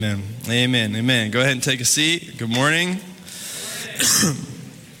Amen. Amen. Amen. Go ahead and take a seat. Good morning.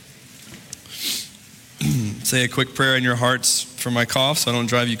 Say a quick prayer in your hearts for my cough so I don't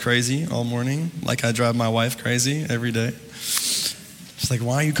drive you crazy all morning like I drive my wife crazy every day. She's like,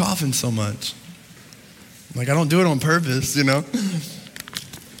 why are you coughing so much? I'm like, I don't do it on purpose, you know?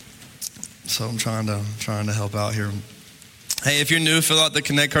 So I'm trying to help out here. Hey, if you're new, fill out the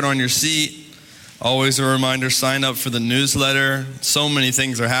Connect card on your seat. Always a reminder, sign up for the newsletter. So many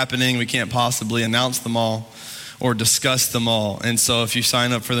things are happening. We can't possibly announce them all or discuss them all. And so if you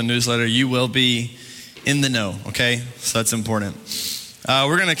sign up for the newsletter, you will be in the know, okay? So that's important.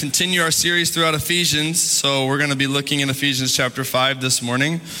 We're going to continue our series throughout Ephesians. So we're going to be looking in Ephesians chapter 5 this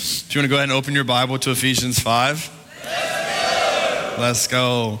morning. If you want to go ahead and open your Bible to Ephesians 5. Let's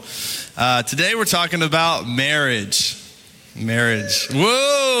go. Today we're talking about marriage. Marriage.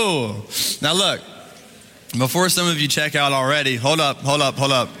 Whoa! Now look, before some of you check out already, hold up.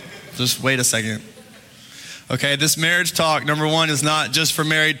 Just wait a second. Okay, this marriage talk, number one, is not just for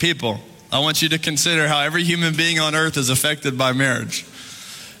married people. I want you to consider how every human being on earth is affected by marriage.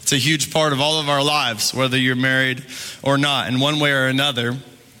 It's a huge part of all of our lives, whether you're married or not, in one way or another.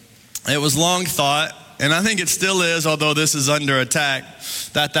 It was long thought, and I think it still is, although this is under attack,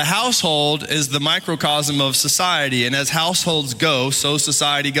 that the household is the microcosm of society. And as households go, so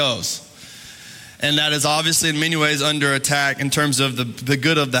society goes. And that is obviously in many ways under attack in terms of the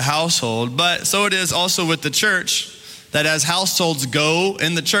good of the household. But so it is also with the church, that as households go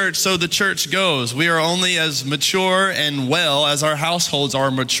in the church, so the church goes. We are only as mature and well as our households are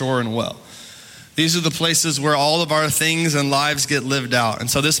mature and well. These are the places where all of our things and lives get lived out. And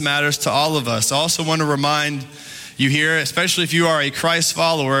so this matters to all of us. I also want to remind you here, especially if you are a Christ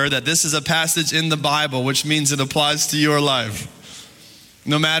follower, that this is a passage in the Bible, which means it applies to your life.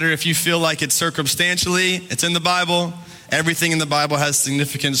 No matter if you feel like it's circumstantially, it's in the Bible, everything in the Bible has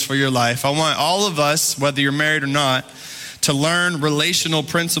significance for your life. I want all of us, whether you're married or not, to learn relational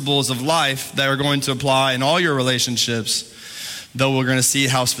principles of life that are going to apply in all your relationships, though we're going to see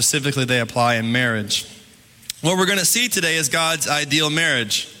how specifically they apply in marriage. What we're going to see today is God's ideal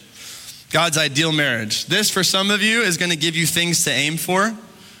marriage. God's ideal marriage. This, for some of you, is going to give you things to aim for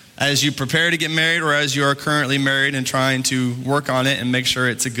as you prepare to get married or as you are currently married and trying to work on it and make sure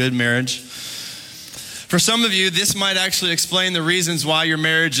it's a good marriage. For some of you, this might actually explain the reasons why your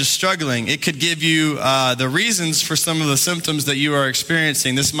marriage is struggling. It could give you the reasons for some of the symptoms that you are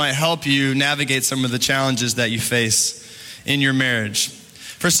experiencing. This might help you navigate some of the challenges that you face in your marriage.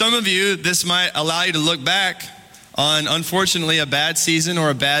 For some of you, this might allow you to look back on, unfortunately, a bad season or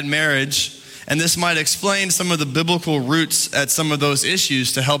a bad marriage, and this might explain some of the biblical roots at some of those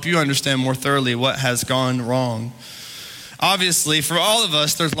issues to help you understand more thoroughly what has gone wrong. Obviously, for all of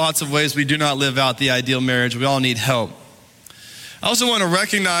us, there's lots of ways we do not live out the ideal marriage. We all need help. I also want to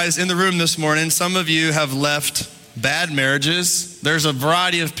recognize in the room this morning, some of you have left bad marriages. There's a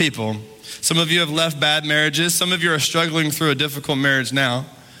variety of people. Some of you have left bad marriages. Some of you are struggling through a difficult marriage now.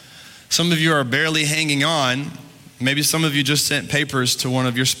 Some of you are barely hanging on. Maybe some of you just sent papers to one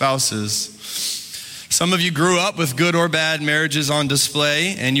of your spouses. Some of you grew up with good or bad marriages on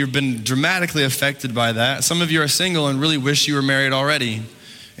display, and you've been dramatically affected by that. Some of you are single and really wish you were married already,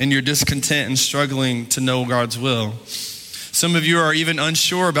 and you're discontent and struggling to know God's will. Some of you are even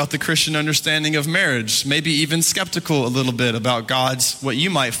unsure about the Christian understanding of marriage, maybe even skeptical a little bit about God's, what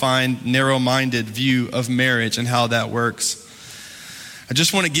you might find, narrow-minded view of marriage and how that works. I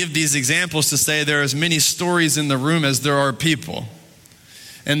just want to give these examples to say there are as many stories in the room as there are people.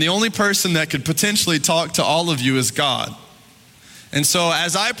 And the only person that could potentially talk to all of you is God. And so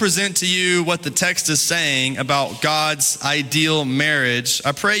as I present to you what the text is saying about God's ideal marriage,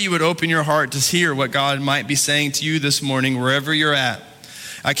 I pray you would open your heart to hear what God might be saying to you this morning, wherever you're at.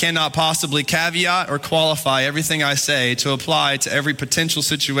 I cannot possibly caveat or qualify everything I say to apply to every potential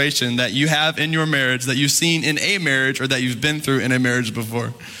situation that you have in your marriage, that you've seen in a marriage, or that you've been through in a marriage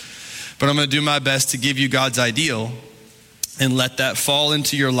before. But I'm going to do my best to give you God's ideal and let that fall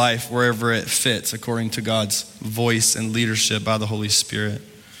into your life wherever it fits, according to God's voice and leadership by the Holy Spirit.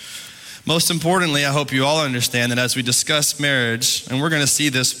 Most importantly, I hope you all understand that as we discuss marriage, and we're going to see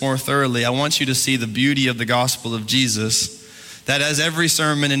this more thoroughly, I want you to see the beauty of the gospel of Jesus. That as every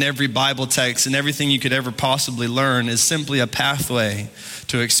sermon and every Bible text and everything you could ever possibly learn is simply a pathway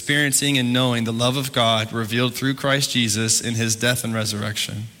to experiencing and knowing the love of God revealed through Christ Jesus in his death and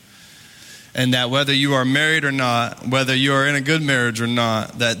resurrection. And that whether you are married or not, whether you are in a good marriage or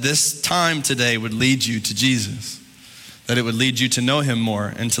not, that this time today would lead you to Jesus. That it would lead you to know him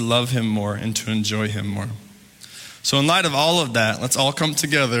more and to love him more and to enjoy him more. So in light of all of that, let's all come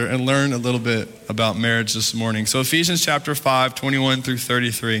together and learn a little bit about marriage this morning. So Ephesians chapter 5, 21 through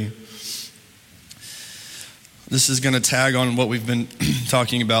 33. This is going to tag on what we've been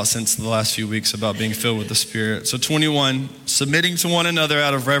talking about since the last few weeks about being filled with the Spirit. So 21, submitting to one another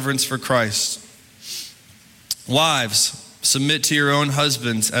out of reverence for Christ. Wives, submit to your own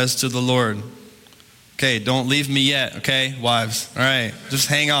husbands as to the Lord. Okay, don't leave me yet, okay, wives? All right, just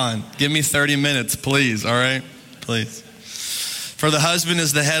hang on. Give me 30 minutes, please, all right? Please. For the husband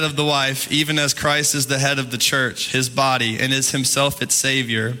is the head of the wife, even as Christ is the head of the church, his body, and is himself its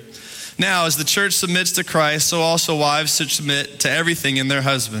Savior. Now, as the church submits to Christ, so also wives should submit to everything in their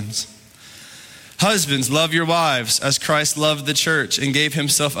husbands. Husbands, love your wives as Christ loved the church and gave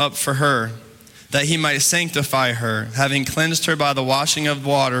himself up for her, that he might sanctify her, having cleansed her by the washing of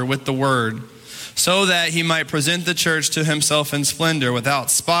water with the word, so that he might present the church to himself in splendor,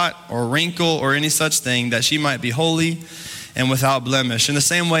 without spot or wrinkle or any such thing, that she might be holy and without blemish. In the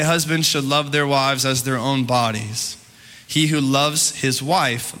same way, husbands should love their wives as their own bodies. He who loves his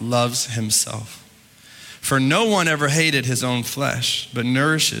wife loves himself. For no one ever hated his own flesh, but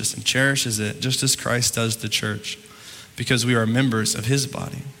nourishes and cherishes it, just as Christ does the church, because we are members of his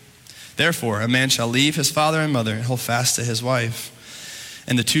body. Therefore, a man shall leave his father and mother and hold fast to his wife,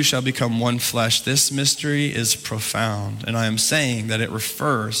 and the two shall become one flesh. This mystery is profound, and I am saying that it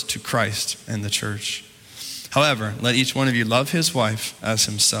refers to Christ and the church. However, let each one of you love his wife as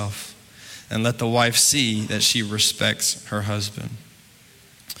himself, and let the wife see that she respects her husband.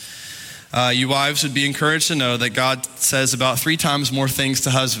 You wives would be encouraged to know that God says about 3 times more things to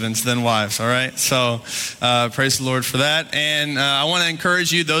husbands than wives, all right? So praise the Lord for that. And I want to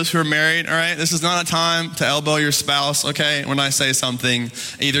encourage you, those who are married, all right? This is not a time to elbow your spouse, okay, when I say something,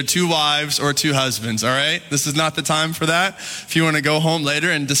 either 2 wives or 2 husbands, all right? This is not the time for that. If you want to go home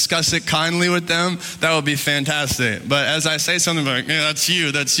later and discuss it kindly with them, that would be fantastic. But as I say something like, yeah, that's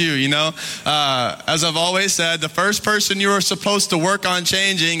you, you know? As I've always said, the first person you are supposed to work on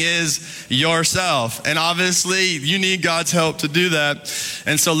changing is yourself. And obviously, you need God's help to do that.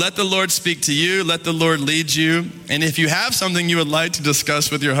 And so let the Lord speak to you. Let the Lord lead you. And if you have something you would like to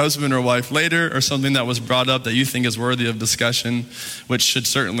discuss with your husband or wife later, or something that was brought up that you think is worthy of discussion, which should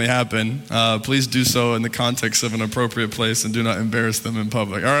certainly happen, please do so in the context of an appropriate place and do not embarrass them in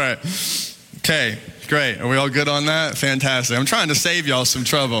public. All right. Okay. Great. Are we all good on that? Fantastic. I'm trying to save y'all some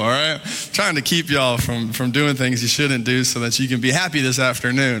trouble, all right? Trying to keep y'all from doing things you shouldn't do so that you can be happy this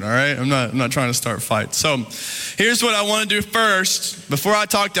afternoon, all right? I'm not trying to start fights. So here's what I want to do first. Before I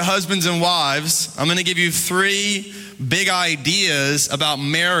talk to husbands and wives, I'm going to give you 3 big ideas about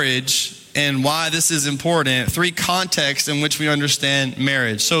marriage and why this is important. 3 contexts in which we understand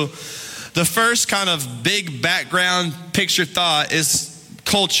marriage. So the first kind of big background picture thought is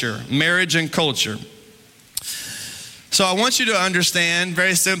culture, marriage and culture. So I want you to understand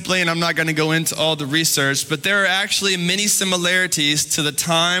very simply, and I'm not going to go into all the research, but there are actually many similarities to the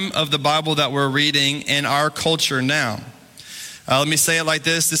time of the Bible that we're reading and our culture now. Let me say it like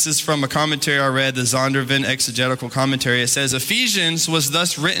this. This is from a commentary I read, the Zondervan Exegetical Commentary. It says, Ephesians was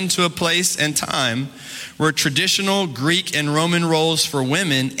thus written to a place and time where traditional Greek and Roman roles for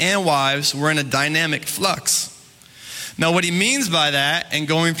women and wives were in a dynamic flux. Now, what he means by that, and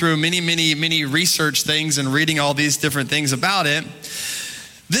going through many research things and reading all these different things about it,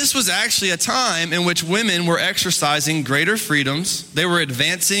 this was actually a time in which women were exercising greater freedoms. They were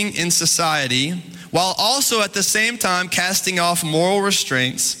advancing in society, while also at the same time casting off moral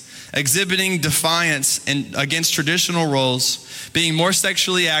restraints, exhibiting defiance against traditional roles, being more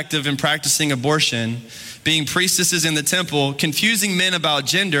sexually active and practicing abortion, being priestesses in the temple, confusing men about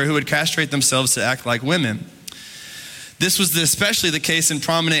gender who would castrate themselves to act like women. This was especially the case in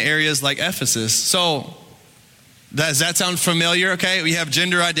prominent areas like Ephesus. So, does that sound familiar? Okay, we have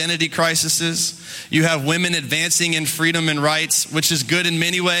gender identity crises. You have women advancing in freedom and rights, which is good in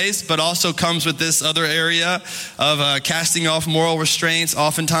many ways, but also comes with this other area of casting off moral restraints.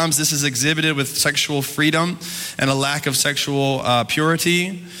 Oftentimes this is exhibited with sexual freedom and a lack of sexual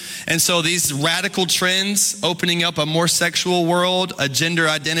purity. And so these radical trends, opening up a more sexual world, a gender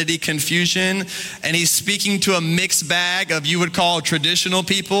identity confusion, and he's speaking to a mixed bag of you would call traditional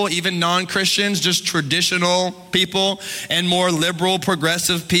people, even non-Christians, just traditional people, and more liberal,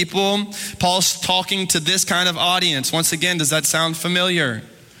 progressive people. Paul's talking to this kind of audience. Once again, does that sound familiar?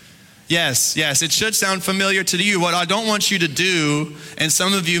 Yes, it should sound familiar to you. What I don't want you to do, and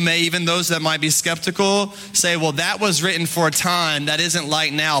some of you may, even those that might be skeptical, say, well, that was written for a time that isn't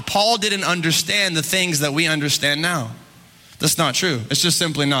like now. Paul didn't understand the things that we understand now. That's not true. It's just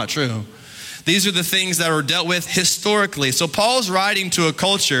simply not true. These are the things that were dealt with historically. So Paul's writing to a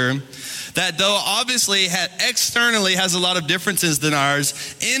culture that, though obviously externally has a lot of differences than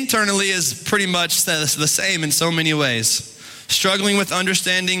ours, internally is pretty much the same in so many ways. Struggling with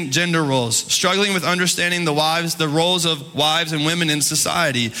understanding gender roles, struggling with understanding the roles of wives and women in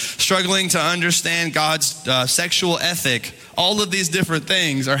society, struggling to understand God's sexual ethic. All of these different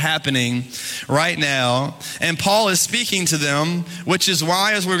things are happening right now. And Paul is speaking to them, which is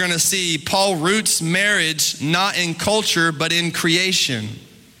why, as we're going to see, Paul roots marriage not in culture, but in creation.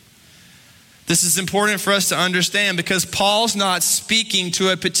 This is important for us to understand because Paul's not speaking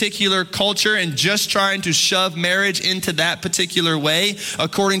to a particular culture and just trying to shove marriage into that particular way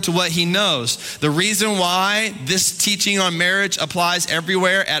according to what he knows. The reason why this teaching on marriage applies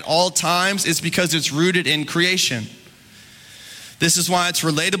everywhere at all times is because it's rooted in creation. This is why it's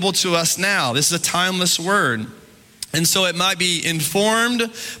relatable to us now. This is a timeless word. And so it might be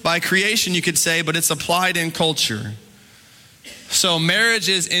informed by creation, you could say, but it's applied in culture. So marriage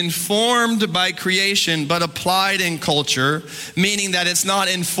is informed by creation, but applied in culture, meaning that it's not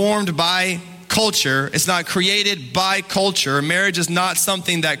informed by culture. It's not created by culture. Marriage is not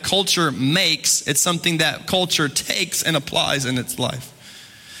something that culture makes. It's something that culture takes and applies in its life.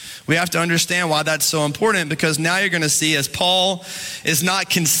 We have to understand why that's so important, because now you're going to see as Paul is not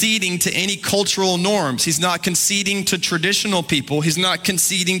conceding to any cultural norms. He's not conceding to traditional people. He's not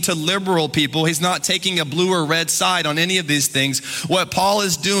conceding to liberal people. He's not taking a blue or red side on any of these things. What Paul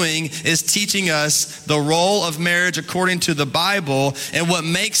is doing is teaching us the role of marriage according to the Bible. And what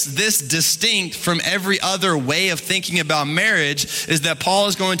makes this distinct from every other way of thinking about marriage is that Paul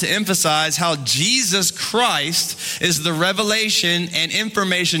is going to emphasize how Jesus Christ is the revelation and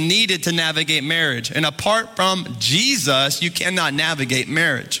information needed to navigate marriage. And apart from Jesus, you cannot navigate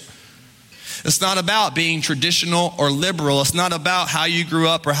marriage. It's not about being traditional or liberal. It's not about how you grew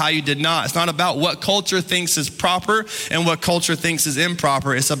up or how you did not. It's not about what culture thinks is proper and what culture thinks is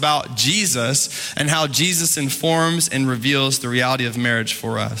improper. It's about Jesus and how Jesus informs and reveals the reality of marriage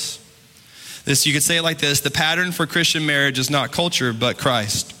for us. You could say it like this: the pattern for Christian marriage is not culture, but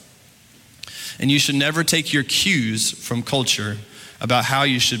Christ. And you should never take your cues from culture about how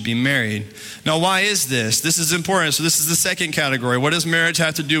you should be married. Now, why is this? This is important. So this is the second category. What does marriage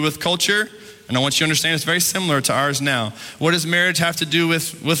have to do with culture? And I want you to understand it's very similar to ours now. What does marriage have to do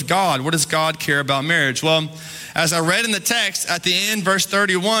with God? What does God care about marriage? Well, as I read in the text, at the end, verse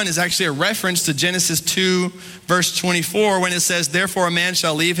 31 is actually a reference to Genesis 2, verse 24, when it says, "Therefore a man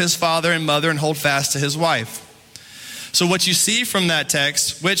shall leave his father and mother and hold fast to his wife." So what you see from that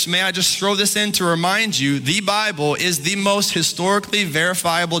text, which may I just throw this in to remind you, the Bible is the most historically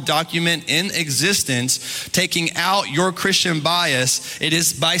verifiable document in existence, taking out your Christian bias. It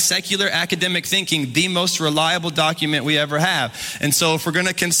is, by secular academic thinking, the most reliable document we ever have. And so if we're going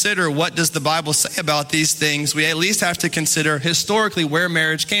to consider what does the Bible say about these things, we at least have to consider historically where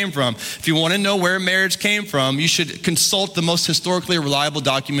marriage came from. If you want to know where marriage came from, you should consult the most historically reliable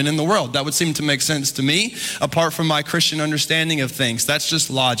document in the world. That would seem to make sense to me, apart from my Christian understanding of things. That's just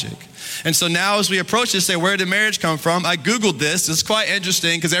logic. And so now as we approach this, say, where did marriage come from? I Googled this. It's quite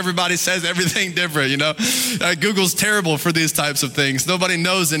interesting because everybody says everything different, you know. Google's terrible for these types of things. Nobody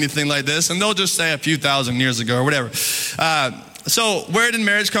knows anything like this, and they'll just say a few thousand years ago or whatever. So where did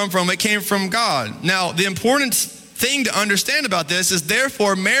marriage come from? It came from God. Now, the important thing to understand about this is,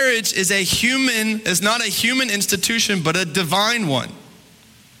 therefore, marriage is not a human institution, but a divine one.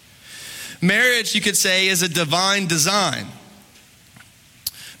 Marriage, you could say, is a divine design.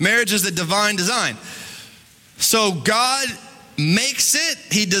 Marriage is a divine design. So God makes it,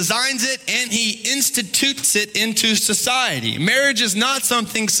 He designs it, and He institutes it into society. Marriage is not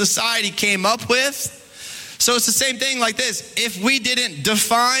something society came up with. So it's the same thing like this. If we didn't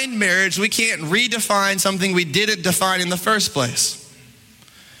define marriage, we can't redefine something we didn't define in the first place.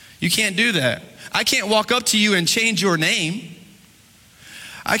 You can't do that. I can't walk up to you and change your name.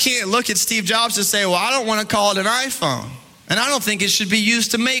 I can't look at Steve Jobs and say, well, I don't want to call it an iPhone. And I don't think it should be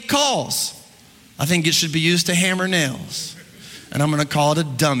used to make calls. I think it should be used to hammer nails. And I'm going to call it a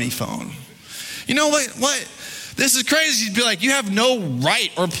dummy phone. You know what? This is crazy. You'd be like, you have no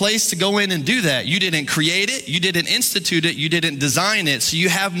right or place to go in and do that. You didn't create it. You didn't institute it. You didn't design it. So you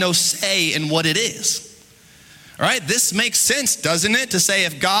have no say in what it is. All right? This makes sense, doesn't it? To say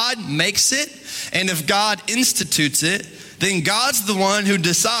if God makes it and if God institutes it, then God's the one who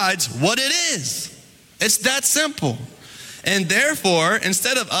decides what it is. It's that simple. And therefore,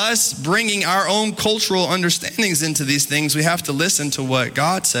 instead of us bringing our own cultural understandings into these things, we have to listen to what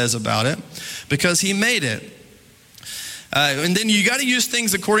God says about it because He made it. And then you got to use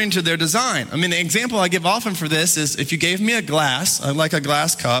things according to their design. I mean, the example I give often for this is if you gave me a glass, like a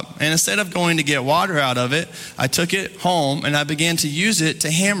glass cup, and instead of going to get water out of it, I took it home and I began to use it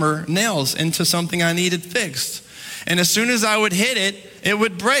to hammer nails into something I needed fixed. And as soon as I would hit it, it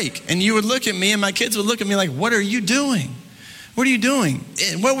would break. And you would look at me and my kids would look at me like, what are you doing? What are you doing?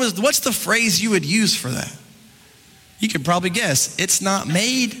 What's the phrase you would use for that? You could probably guess. It's not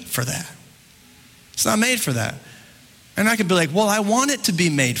made for that. It's not made for that. And I could be like, well, I want it to be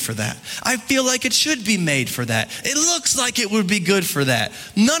made for that. I feel like it should be made for that. It looks like it would be good for that.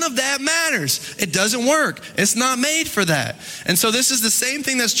 None of that matters. It doesn't work. It's not made for that. And so this is the same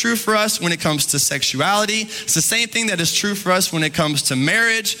thing that's true for us when it comes to sexuality. It's the same thing that is true for us when it comes to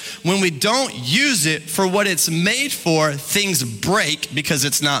marriage. When we don't use it for what it's made for, things break because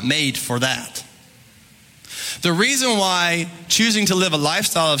it's not made for that. The reason why choosing to live a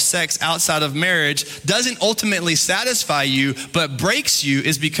lifestyle of sex outside of marriage doesn't ultimately satisfy you, but breaks you,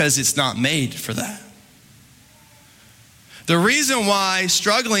 is because it's not made for that. The reason why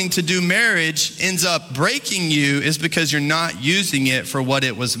struggling to do marriage ends up breaking you is because you're not using it for what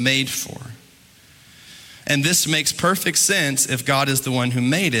it was made for. And this makes perfect sense. If God is the one who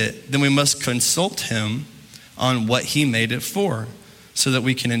made it, then we must consult him on what he made it for, so that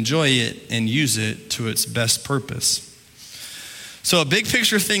we can enjoy it and use it to its best purpose. So a big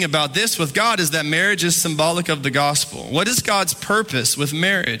picture thing about this with God is that marriage is symbolic of the gospel. What is God's purpose with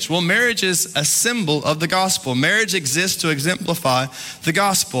marriage? Well, marriage is a symbol of the gospel. Marriage exists to exemplify the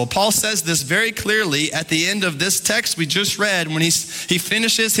gospel. Paul says this very clearly at the end of this text we just read when he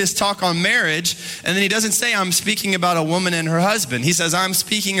finishes his talk on marriage, and then he doesn't say, I'm speaking about a woman and her husband. He says, I'm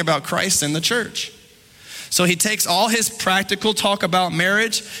speaking about Christ and the church. So he takes all his practical talk about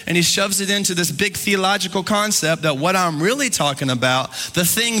marriage and he shoves it into this big theological concept that what I'm really talking about, the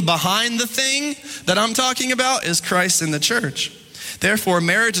thing behind the thing that I'm talking about, is Christ and the church. Therefore,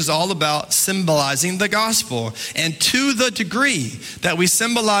 marriage is all about symbolizing the gospel. And to the degree that we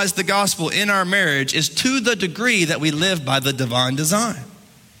symbolize the gospel in our marriage is to the degree that we live by the divine design.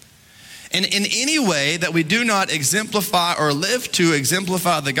 And in any way that we do not exemplify or live to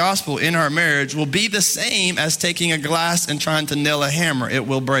exemplify the gospel in our marriage will be the same as taking a glass and trying to nail a hammer. It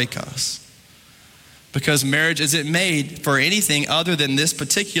will break us. Because marriage isn't made for anything other than this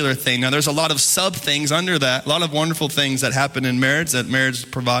particular thing. Now there's a lot of sub things under that, a lot of wonderful things that happen in marriage that marriage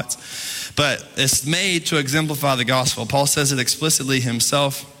provides. But it's made to exemplify the gospel. Paul says it explicitly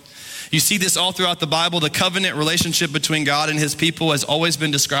himself. You see this all throughout the Bible. The covenant relationship between God and his people has always been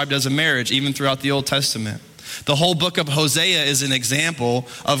described as a marriage, even throughout the Old Testament. The whole book of Hosea is an example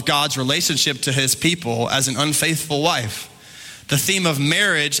of God's relationship to his people as an unfaithful wife. The theme of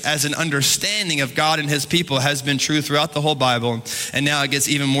marriage as an understanding of God and his people has been true throughout the whole Bible, and now it gets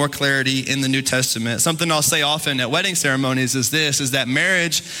even more clarity in the New Testament. Something I'll say often at wedding ceremonies is that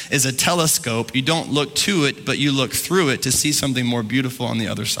marriage is a telescope. You don't look to it, but you look through it to see something more beautiful on the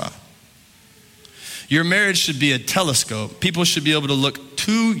other side. Your marriage should be a telescope. People should be able to look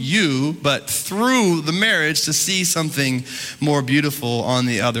to you, but through the marriage to see something more beautiful on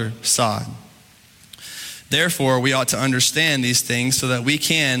the other side. Therefore, we ought to understand these things so that we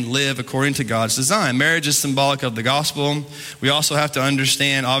can live according to God's design. Marriage is symbolic of the gospel. We also have to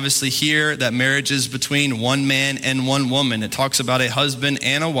understand, obviously here, that marriage is between one man and one woman. It talks about a husband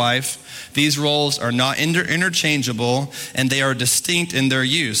and a wife. These roles are not interchangeable, and they are distinct in their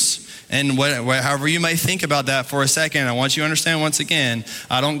use. And however you may think about that for a second, I want you to understand once again,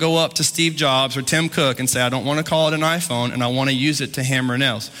 I don't go up to Steve Jobs or Tim Cook and say, I don't want to call it an iPhone and I want to use it to hammer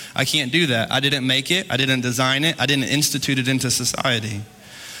nails. I can't do that. I didn't make it. I didn't design it. I didn't institute it into society.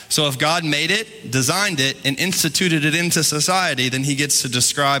 So if God made it, designed it, and instituted it into society, then he gets to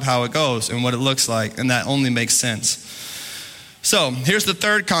describe how it goes and what it looks like. And that only makes sense. So here's the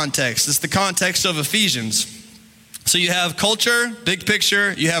third context. It's the context of Ephesians. So you have culture, big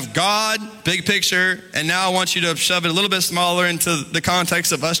picture, you have God, big picture, and now I want you to shove it a little bit smaller into the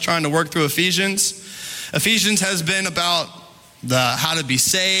context of us trying to work through Ephesians. Ephesians has been about how to be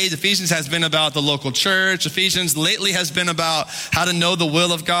saved. Ephesians has been about the local church. Ephesians lately has been about how to know the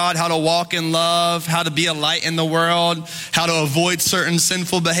will of God, how to walk in love, how to be a light in the world, how to avoid certain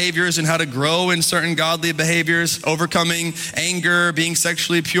sinful behaviors and how to grow in certain godly behaviors, overcoming anger, being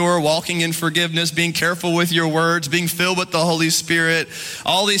sexually pure, walking in forgiveness, being careful with your words, being filled with the Holy Spirit,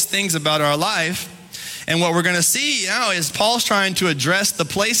 all these things about our life. And what we're going to see now is Paul's trying to address the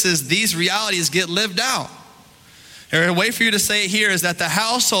places these realities get lived out. A way for you to say it here is that the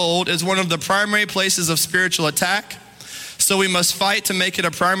household is one of the primary places of spiritual attack, so we must fight to make it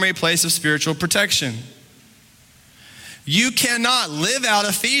a primary place of spiritual protection. You cannot live out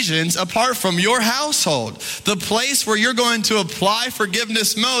Ephesians apart from your household. The place where you're going to apply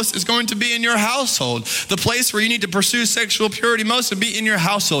forgiveness most is going to be in your household. The place where you need to pursue sexual purity most will be in your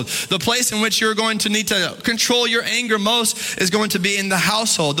household. The place in which you're going to need to control your anger most is going to be in the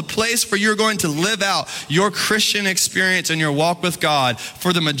household. The place where you're going to live out your Christian experience and your walk with God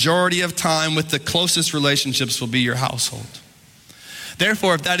for the majority of time with the closest relationships will be your household.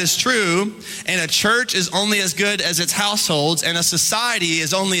 Therefore, if that is true, and a church is only as good as its households, and a society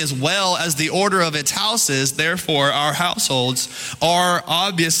is only as well as the order of its houses, therefore our households are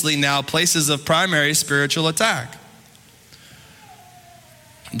obviously now places of primary spiritual attack.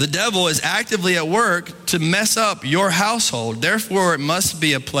 The devil is actively at work to mess up your household. Therefore, it must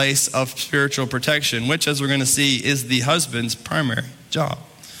be a place of spiritual protection, which, as we're going to see, is the husband's primary job.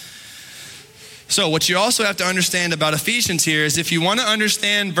 So what you also have to understand about Ephesians here is if you want to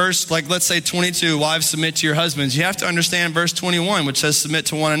understand verse, like let's say 22, wives submit to your husbands, you have to understand verse 21, which says submit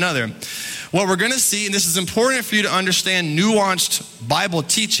to one another. What we're going to see, and this is important for you to understand nuanced Bible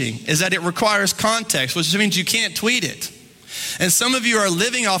teaching, is that it requires context, which means you can't tweet it. And some of you are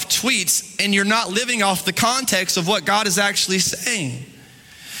living off tweets and you're not living off the context of what God is actually saying.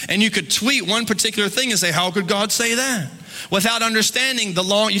 And you could tweet one particular thing and say, how could God say that? Without understanding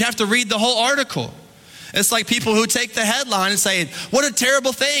you'd have to read the whole article. It's like people who take the headline and say, what a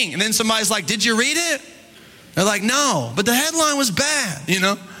terrible thing. And then somebody's like, did you read it? They're like, no, but the headline was bad,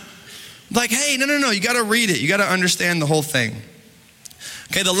 Like, hey, no, you got to read it. You got to understand the whole thing.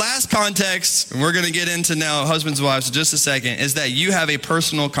 Okay, the last context, and we're going to get into now husbands and wives in just a second, is that you have a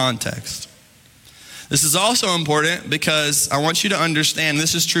personal context. This is also important because I want you to understand,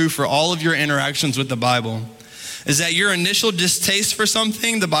 this is true for all of your interactions with the Bible, is that your initial distaste for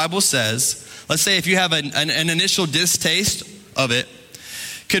something, the Bible says, let's say if you have an initial distaste of it,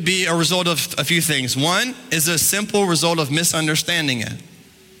 could be a result of a few things. One is a simple result of misunderstanding it.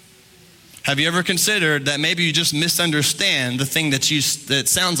 Have you ever considered that maybe you just misunderstand the thing that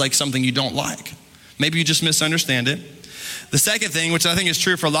sounds like something you don't like? Maybe you just misunderstand it. The second thing, which I think is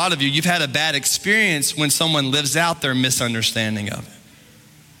true for a lot of you, you've had a bad experience when someone lives out their misunderstanding of it.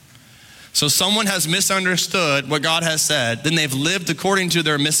 So someone has misunderstood what God has said, then they've lived according to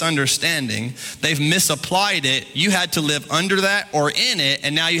their misunderstanding, they've misapplied it, you had to live under that or in it,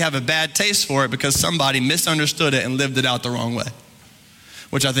 and now you have a bad taste for it because somebody misunderstood it and lived it out the wrong way,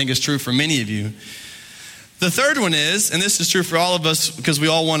 which I think is true for many of you. The third one is, and this is true for all of us because we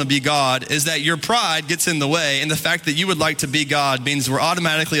all want to be God, is that your pride gets in the way, and the fact that you would like to be God means we're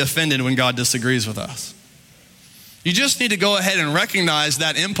automatically offended when God disagrees with us. You just need to go ahead and recognize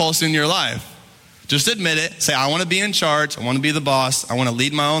that impulse in your life. Just admit it. Say, I want to be in charge. I want to be the boss. I want to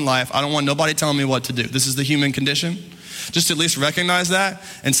lead my own life. I don't want nobody telling me what to do. This is the human condition. Just at least recognize that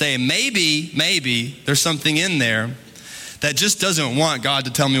and say, maybe there's something in there that just doesn't want God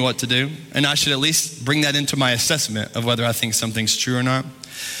to tell me what to do. And I should at least bring that into my assessment of whether I think something's true or not.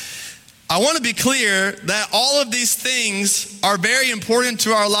 I want to be clear that all of these things are very important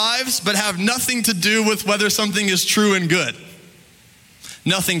to our lives, but have nothing to do with whether something is true and good.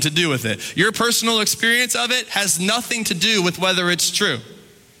 Nothing to do with it. Your personal experience of it has nothing to do with whether it's true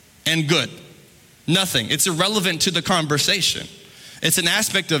and good. Nothing. It's irrelevant to the conversation. It's an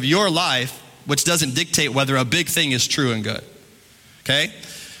aspect of your life which doesn't dictate whether a big thing is true and good. Okay?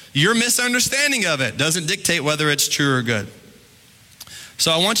 Your misunderstanding of it doesn't dictate whether it's true or good.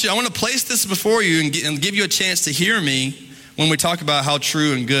 So I want to place this before you and give you a chance to hear me when we talk about how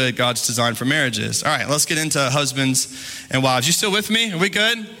true and good God's design for marriage is. All right, let's get into husbands and wives. You still with me? Are we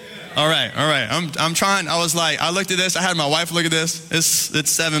good? Yeah. All right. I'm trying. I looked at this. I had my wife look at this.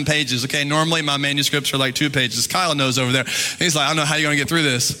 It's 7 pages. Okay, normally my manuscripts are like 2 pages. Kyle knows over there. He's like, I don't know how you're going to get through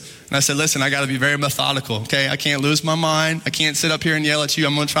this. And I said, listen, I got to be very methodical, okay? I can't lose my mind. I can't sit up here and yell at you.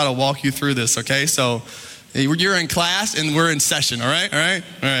 I'm going to try to walk you through this, okay? So you're in class and we're in session, all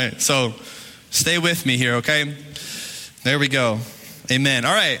right? So stay with me here, okay? There we go. Amen.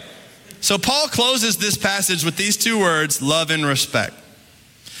 All right. So Paul closes this passage with these 2 words, love and respect.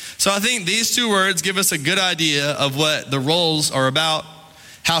 So I think these 2 words give us a good idea of what the roles are about,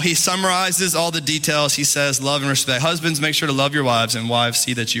 how he summarizes all the details. He says love and respect. Husbands, make sure to love your wives, and wives,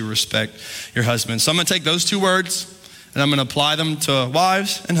 see that you respect your husbands. So I'm going to take those 2 words and I'm going to apply them to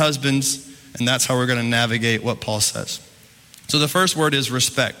wives and husbands, and that's how we're going to navigate what Paul says. So the first word is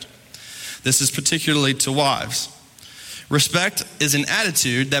respect. This is particularly to wives. Respect is an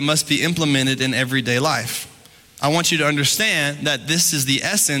attitude that must be implemented in everyday life. I want you to understand that this is the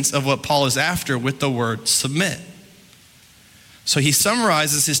essence of what Paul is after with the word submit. So he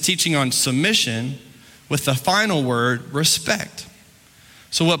summarizes his teaching on submission with the final word, respect.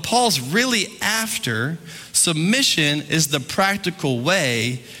 So what Paul's really after, Submission is the practical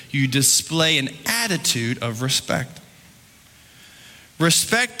way you display an attitude of respect.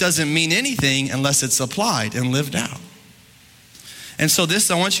 Respect doesn't mean anything unless it's applied and lived out. And so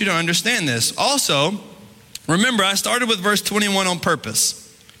I want you to understand this. Also, remember, I started with verse 21 on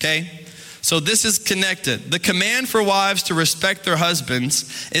purpose, okay? So this is connected. The command for wives to respect their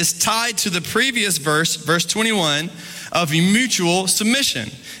husbands is tied to the previous verse, verse 21, of mutual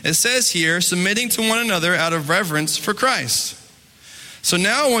submission. It says here, submitting to one another out of reverence for Christ. So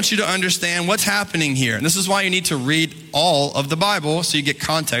now I want you to understand what's happening here. And this is why you need to read all of the Bible so you get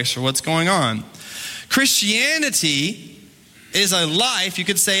context for what's going on. Christianity is a life, you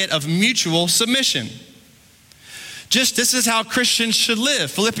could say it, of mutual submission. This is how Christians should live.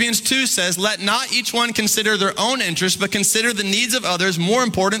 Philippians 2 says, let not each one consider their own interests, but consider the needs of others more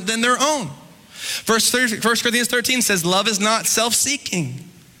important than their own. 1 Corinthians 13 says, love is not self-seeking.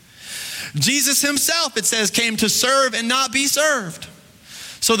 Jesus himself, it says, came to serve and not be served.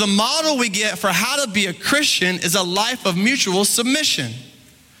 So the model we get for how to be a Christian is a life of mutual submission.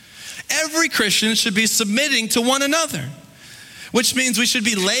 Every Christian should be submitting to one another, which means we should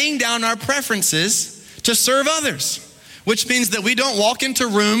be laying down our preferences to serve others, which means that we don't walk into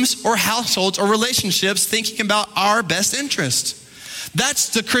rooms or households or relationships thinking about our best interest. That's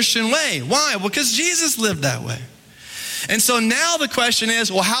the Christian way. Why? Because Jesus lived that way. And so now the question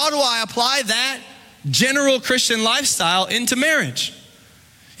is, well, how do I apply that general Christian lifestyle into marriage?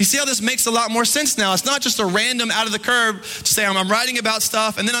 You see how this makes a lot more sense now. It's not just a random out of the curb to say I'm writing about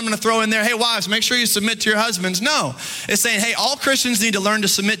stuff and then I'm going to throw in there, hey wives, make sure you submit to your husbands. No, it's saying, hey, all Christians need to learn to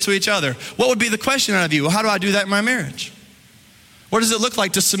submit to each other. What would be the question out of you? Well, how do I do that in my marriage? What does it look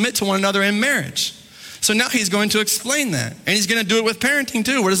like to submit to one another in marriage? So now he's going to explain that. And he's going to do it with parenting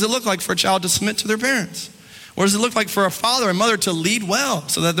too. What does it look like for a child to submit to their parents? What does it look like for a father and mother to lead well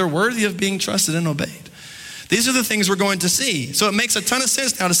so that they're worthy of being trusted and obeyed? These are the things we're going to see. So it makes a ton of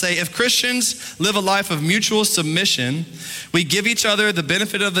sense now to say if Christians live a life of mutual submission, we give each other the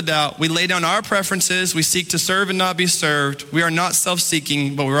benefit of the doubt, we lay down our preferences, we seek to serve and not be served, we are not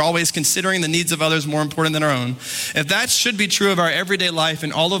self-seeking, but we're always considering the needs of others more important than our own. If that should be true of our everyday life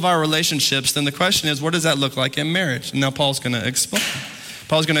and all of our relationships, then the question is, what does that look like in marriage? And now Paul's going to explain.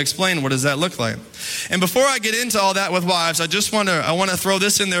 Paul's going to explain what does that look like. And before I get into all that with wives, I want to throw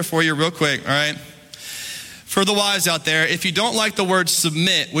this in there for you real quick, all right? For the wives out there, if you don't like the word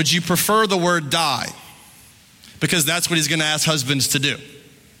submit, would you prefer the word die? Because that's what he's going to ask husbands to do.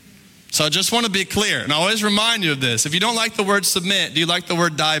 So I just want to be clear, and I always remind you of this. If you don't like the word submit, do you like the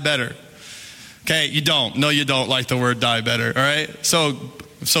word die better? Okay, you don't. No, you don't like the word die better, all right? So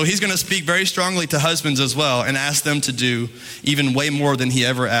he's going to speak very strongly to husbands as well and ask them to do even way more than he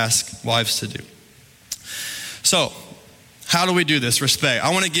ever asked wives to do. So, how do we do this? Respect.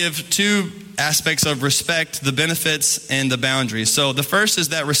 I want to give two aspects of respect, the benefits and the boundaries. So the first is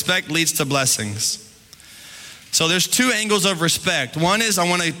that respect leads to blessings. So there's two angles of respect. One is I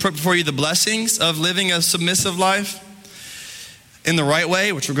want to put before you the blessings of living a submissive life in the right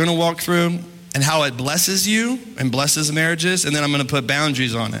way, which we're going to walk through, and how it blesses you and blesses marriages. And then I'm going to put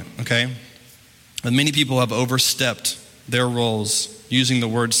boundaries on it, okay? But many people have overstepped their roles using the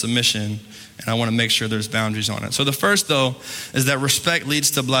word submission, and I want to make sure there's boundaries on it. So the first, though, is that respect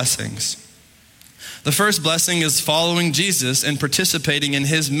leads to blessings. The first blessing is following Jesus and participating in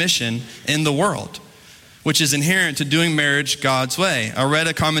his mission in the world, which is inherent to doing marriage God's way. I read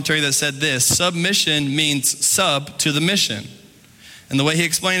a commentary that said this: submission means sub to the mission. And the way he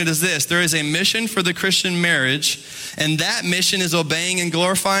explained it is this: there is a mission for the Christian marriage, and that mission is obeying and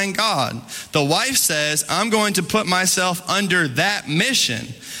glorifying God. The wife says, I'm going to put myself under that mission.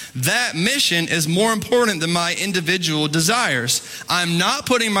 That mission is more important than my individual desires. I'm not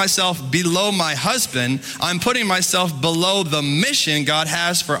putting myself below my husband. I'm putting myself below the mission God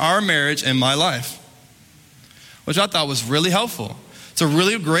has for our marriage and my life, which I thought was really helpful. It's a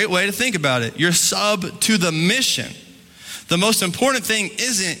really great way to think about it. You're sub to the mission. The most important thing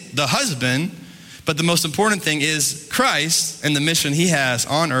isn't the husband, but the most important thing is Christ and the mission he has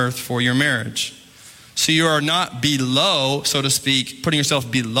on earth for your marriage. So you are not below, so to speak, putting yourself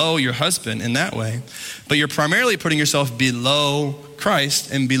below your husband in that way, but you're primarily putting yourself below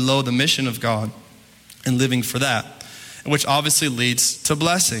Christ and below the mission of God and living for that, which obviously leads to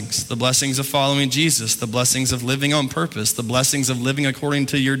blessings. The blessings of following Jesus, the blessings of living on purpose, the blessings of living according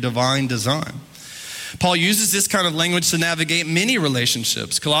to your divine design. Paul uses this kind of language to navigate many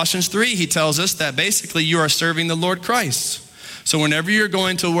relationships. Colossians 3, he tells us that basically you are serving the Lord Christ. So whenever you're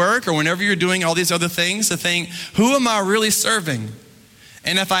going to work or whenever you're doing all these other things, to think, who am I really serving?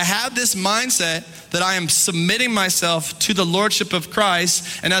 And if I have this mindset that I am submitting myself to the lordship of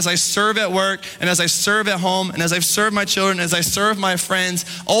Christ, and as I serve at work, and as I serve at home, and as I serve my children, as I serve my friends,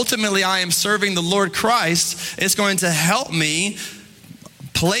 ultimately I am serving the Lord Christ, it's going to help me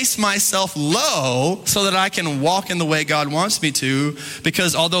place myself low so that I can walk in the way God wants me to.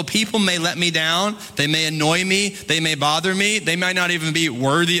 Because although people may let me down, they may annoy me, they may bother me, they might not even be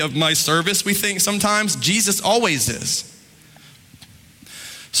worthy of my service, we think sometimes, Jesus always is.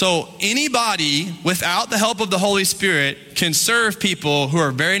 So anybody without the help of the Holy Spirit can serve people who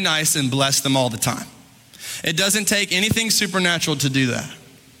are very nice and bless them all the time. It doesn't take anything supernatural to do that.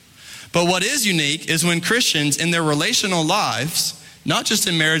 But what is unique is when Christians in their relational lives, not just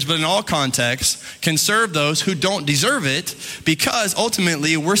in marriage but in all contexts, can serve those who don't deserve it, because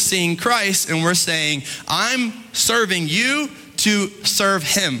ultimately we're seeing Christ and we're saying, I'm serving you to serve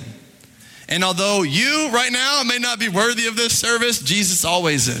him. And although you right now may not be worthy of this service, Jesus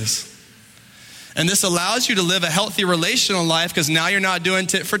always is. And this allows you to live a healthy relational life, because now you're not doing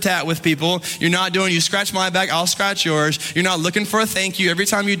tit for tat with people. You're not doing, you scratch my back, I'll scratch yours. You're not looking for a thank you every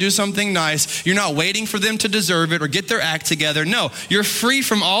time you do something nice. You're not waiting for them to deserve it or get their act together. No, you're free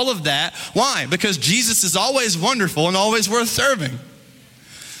from all of that. Why? Because Jesus is always wonderful and always worth serving.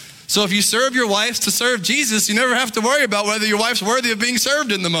 So if you serve your wives to serve Jesus, you never have to worry about whether your wife's worthy of being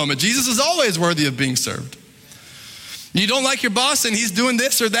served in the moment. Jesus is always worthy of being served. You don't like your boss and he's doing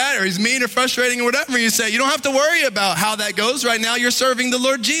this or that, or he's mean or frustrating or whatever, you say, you don't have to worry about how that goes. Right now you're serving the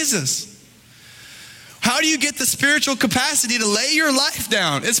Lord Jesus. How do you get the spiritual capacity to lay your life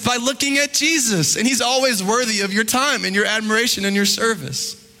down? It's by looking at Jesus, and he's always worthy of your time and your admiration and your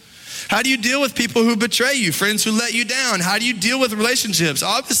service. How do you deal with people who betray you, friends who let you down? How do you deal with relationships?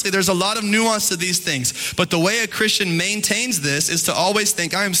 Obviously, there's a lot of nuance to these things, but the way a Christian maintains this is to always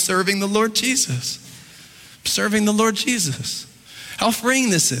think, I am serving the Lord Jesus. I'm serving the Lord Jesus. How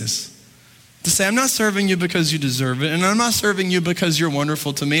freeing this is. To say, I'm not serving you because you deserve it, and I'm not serving you because you're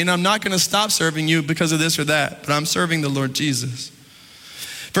wonderful to me, and I'm not going to stop serving you because of this or that, but I'm serving the Lord Jesus.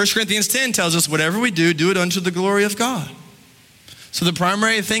 1 Corinthians 10 tells us, whatever we do, do it unto the glory of God. So the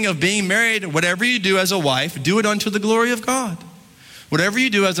primary thing of being married, whatever you do as a wife, do it unto the glory of God. Whatever you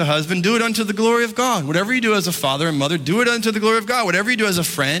do as a husband, do it unto the glory of God. Whatever you do as a father and mother, do it unto the glory of God. Whatever you do as a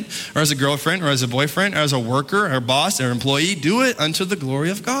friend or as a girlfriend or as a boyfriend or as a worker or boss or employee, do it unto the glory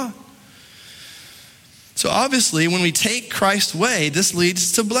of God. So obviously, when we take Christ's way, this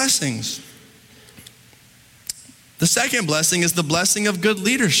leads to blessings. The second blessing is the blessing of good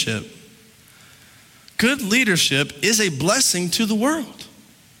leadership. Good leadership is a blessing to the world.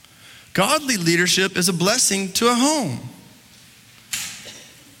 Godly leadership is a blessing to a home.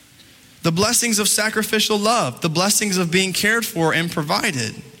 The blessings of sacrificial love, the blessings of being cared for and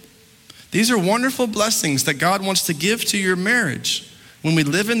provided. These are wonderful blessings that God wants to give to your marriage when we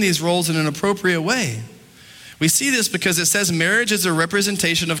live in these roles in an appropriate way. We see this because it says marriage is a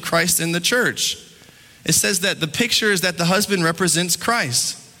representation of Christ in the church. It says that the picture is that the husband represents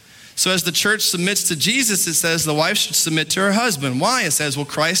Christ. So as the church submits to Jesus, it says the wife should submit to her husband. Why? It says, well,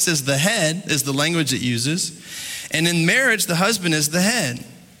 Christ is the head, is the language it uses. And in marriage, the husband is the head.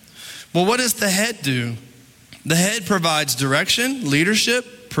 Well, what does the head do? The head provides direction,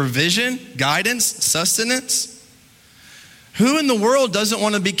 leadership, provision, guidance, sustenance. Who in the world doesn't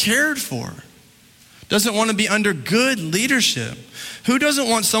want to be cared for? Doesn't want to be under good leadership? Who doesn't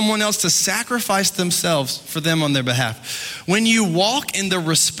want someone else to sacrifice themselves for them on their behalf? When you walk in the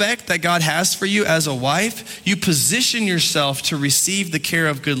respect that God has for you as a wife, you position yourself to receive the care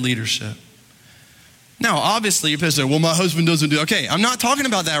of good leadership. Now, obviously, you're saying, well, my husband doesn't do it. Okay, I'm not talking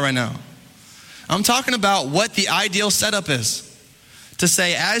about that right now. I'm talking about what the ideal setup is. To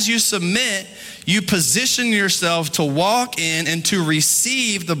say, as you submit, you position yourself to walk in and to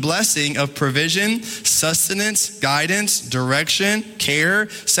receive the blessing of provision, sustenance, guidance, direction, care,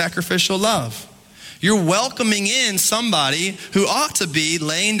 sacrificial love. You're welcoming in somebody who ought to be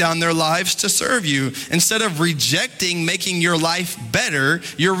laying down their lives to serve you. Instead of rejecting making your life better,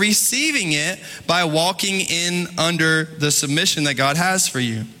 you're receiving it by walking in under the submission that God has for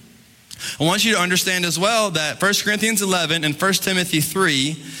you. I want you to understand as well that 1 Corinthians 11 and 1 Timothy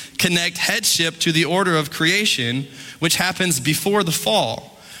 3 connect headship to the order of creation, which happens before the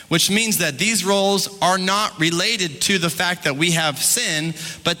fall, which means that these roles are not related to the fact that we have sin,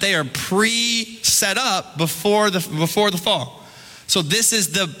 but they are pre-set up before the fall. So this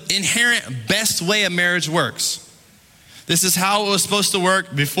is the inherent best way a marriage works. This is how it was supposed to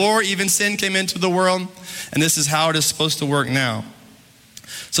work before even sin came into the world, and this is how it is supposed to work now.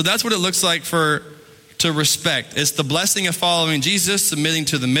 So that's what it looks like to to respect. It's the blessing of following Jesus, submitting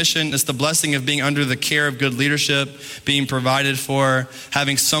to the mission. It's the blessing of being under the care of good leadership, being provided for,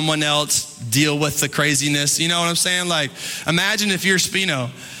 having someone else deal with the craziness. You know what I'm saying? Like, imagine if you're,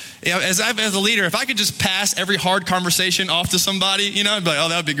 as a leader, if I could just pass every hard conversation off to somebody, I'd be like, oh,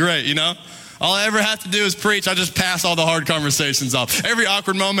 that would be great, All I ever have to do is preach. I just pass all the hard conversations off. Every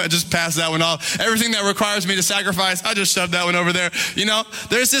awkward moment, I just pass that one off. Everything that requires me to sacrifice, I just shove that one over there.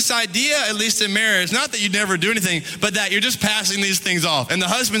 There's this idea, at least in marriage, not that you never do anything, but that you're just passing these things off. And the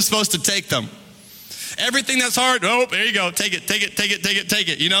husband's supposed to take them. Everything that's hard, oh, there you go. Take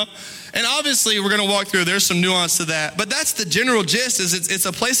it. And obviously, we're going to walk through. There's some nuance to that. But that's the general gist, is it's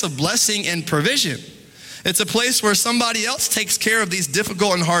a place of blessing and provision. It's a place where somebody else takes care of these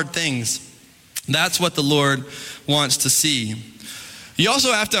difficult and hard things. That's what the Lord wants to see. You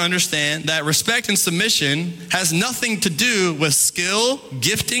also have to understand that respect and submission has nothing to do with skill,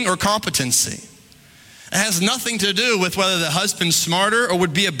 gifting, or competency. It has nothing to do with whether the husband's smarter or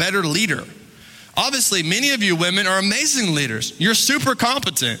would be a better leader. Obviously, many of you women are amazing leaders. You're super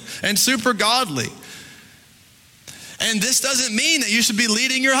competent and super godly. And this doesn't mean that you should be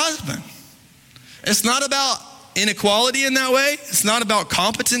leading your husband. It's not about inequality in that way. It's not about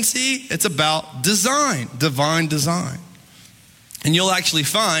competency. It's about design, divine design. And you'll actually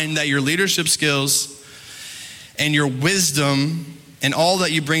find that your leadership skills and your wisdom and all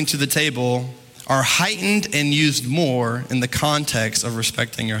that you bring to the table are heightened and used more in the context of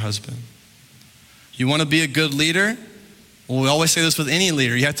respecting your husband. You want to be a good leader? Well, we always say this with any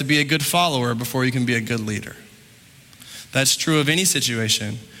leader. You have to be a good follower before you can be a good leader. That's true of any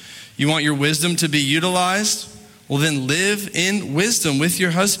situation. You want your wisdom to be utilized? Well, then live in wisdom with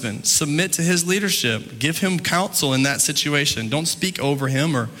your husband. Submit to his leadership. Give him counsel in that situation. Don't speak over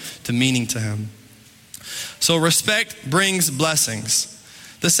him or demeaning to him. So respect brings blessings.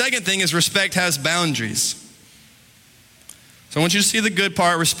 The second thing is respect has boundaries. So I want you to see the good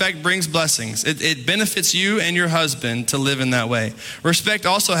part. Respect brings blessings. It benefits you and your husband to live in that way. Respect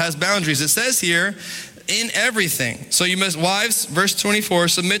also has boundaries. It says here, in everything. So you must, wives, verse 24,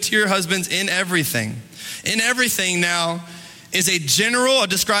 submit to your husbands in everything. In everything now is I'll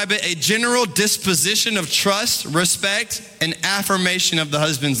describe it, a general disposition of trust, respect, and affirmation of the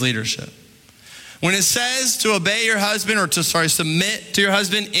husband's leadership. When it says to obey your husband submit to your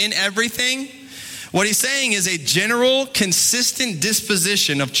husband in everything, what he's saying is a general, consistent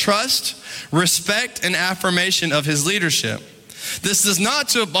disposition of trust, respect, and affirmation of his leadership. This does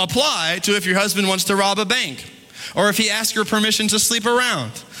not apply to if your husband wants to rob a bank or if he asks your permission to sleep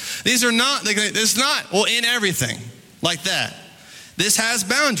around. It's not, in everything like that. This has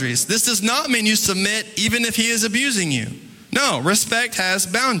boundaries. This does not mean you submit even if he is abusing you. No, respect has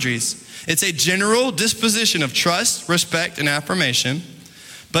boundaries. It's a general disposition of trust, respect, and affirmation,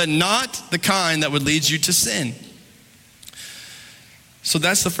 but not the kind that would lead you to sin. So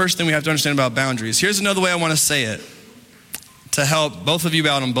that's the first thing we have to understand about boundaries. Here's another way I want to say it to help both of you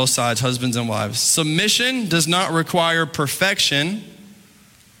out on both sides, husbands and wives. Submission does not require perfection.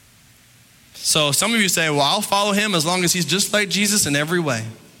 So some of you say, well, I'll follow him as long as he's just like Jesus in every way.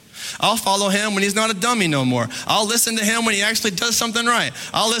 I'll follow him when he's not a dummy no more. I'll listen to him when he actually does something right.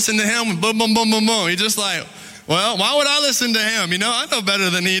 I'll listen to him when boom, boom, boom, boom, boom. He's just like, well, why would I listen to him? I know better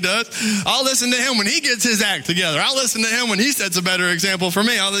than he does. I'll listen to him when he gets his act together. I'll listen to him when he sets a better example for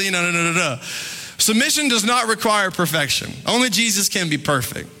me. Submission does not require perfection. Only Jesus can be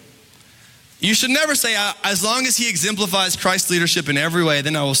perfect. You should never say, as long as he exemplifies Christ's leadership in every way,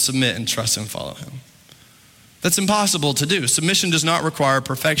 then I will submit and trust and follow him. That's impossible to do. Submission does not require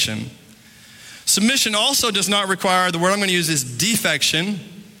perfection. Submission also does not require, the word I'm going to use is defection,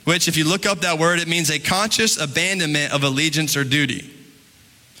 which if you look up that word, it means a conscious abandonment of allegiance or duty.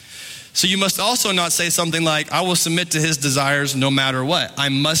 So you must also not say something like, I will submit to his desires no matter what. I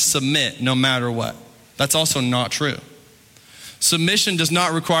must submit no matter what. That's also not true. Submission does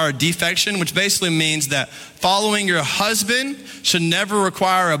not require defection, which basically means that following your husband should never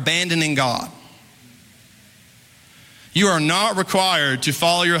require abandoning God. You are not required to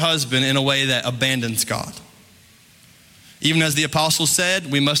follow your husband in a way that abandons God. Even as the apostle said,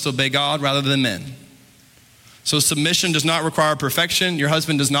 we must obey God rather than men. So submission does not require perfection. Your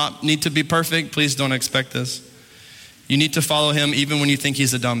husband does not need to be perfect. Please don't expect this. You need to follow him even when you think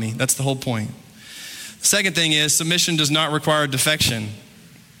he's a dummy. That's the whole point. The second thing is submission does not require defection.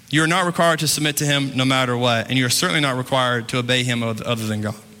 You are not required to submit to him no matter what, and you are certainly not required to obey him other than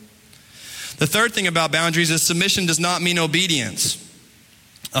God. The third thing about boundaries is submission does not mean obedience.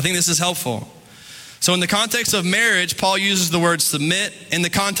 I think this is helpful. So in the context of marriage, Paul uses the word submit. In the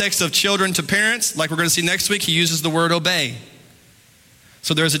context of children to parents, like we're going to see next week, he uses the word obey.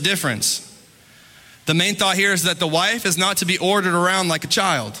 So there's a difference. The main thought here is that the wife is not to be ordered around like a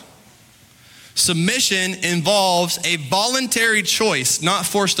child. Submission involves a voluntary choice, not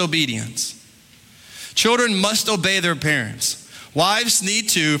forced obedience. Children must obey their parents. Wives need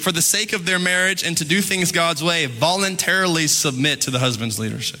to, for the sake of their marriage and to do things God's way, voluntarily submit to the husband's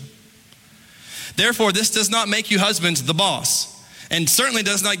leadership. Therefore, this does not make you husbands the boss, and certainly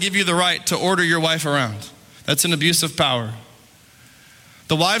does not give you the right to order your wife around. That's an abuse of power.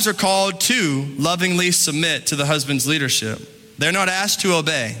 The wives are called to lovingly submit to the husband's leadership. They're not asked to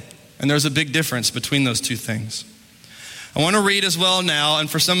obey, and there's a big difference between those two things. I want to read as well now, and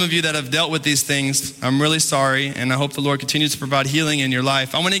for some of you that have dealt with these things, I'm really sorry, and I hope the Lord continues to provide healing in your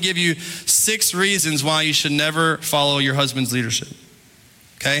life. I want to give you 6 reasons why you should never follow your husband's leadership,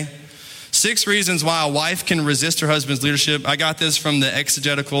 okay? 6 reasons why a wife can resist her husband's leadership. I got this from the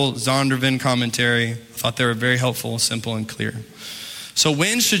exegetical Zondervan commentary. I thought they were very helpful, simple, and clear. So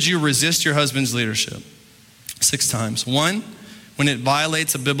when should you resist your husband's leadership? 6 times. 1, when it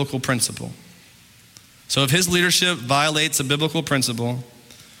violates a biblical principle. So if his leadership violates a biblical principle,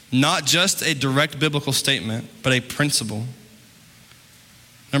 not just a direct biblical statement, but a principle.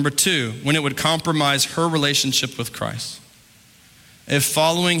 Number 2, when it would compromise her relationship with Christ. If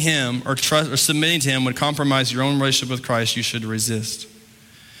following him or submitting to him would compromise your own relationship with Christ, you should resist.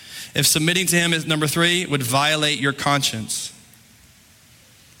 If submitting to him is number 3, would violate your conscience.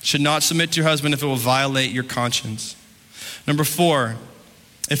 Should not submit to your husband if it will violate your conscience. Number 4,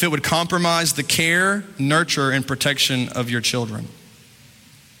 if it would compromise the care, nurture, and protection of your children.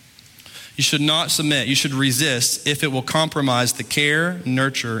 You should not submit. You should resist if it will compromise the care,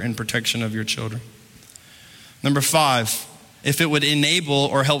 nurture, and protection of your children. Number 5, if it would enable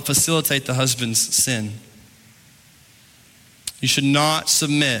or help facilitate the husband's sin. You should not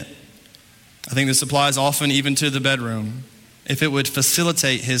submit. I think this applies often even to the bedroom. If it would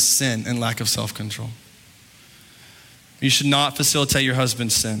facilitate his sin and lack of self-control. You should not facilitate your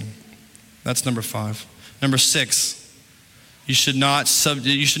husband's sin. That's number 5. Number 6, you should not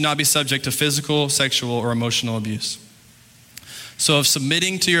be subject to physical, sexual, or emotional abuse. So if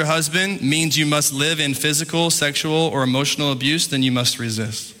submitting to your husband means you must live in physical, sexual, or emotional abuse, then you must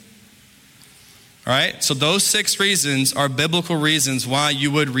resist. All right? So those 6 reasons are biblical reasons why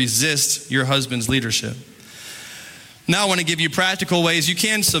you would resist your husband's leadership. Now I want to give you practical ways you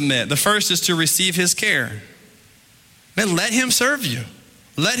can submit. The first is to receive his care. Man, let him serve you.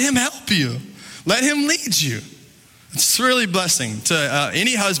 Let him help you. Let him lead you. It's really a blessing to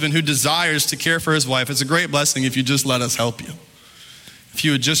any husband who desires to care for his wife. It's a great blessing if you just let us help you. If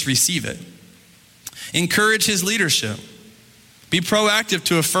you would just receive it. Encourage his leadership. Be proactive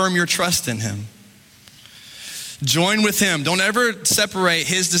to affirm your trust in him. Join with him. Don't ever separate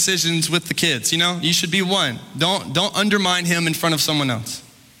his decisions with the kids. You should be one. Don't undermine him in front of someone else.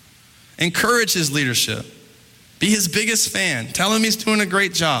 Encourage his leadership. Be his biggest fan. Tell him he's doing a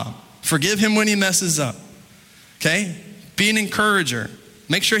great job. Forgive him when he messes up. Okay? Be an encourager.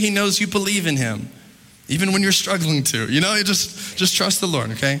 Make sure he knows you believe in him, even when you're struggling to. Just trust the Lord,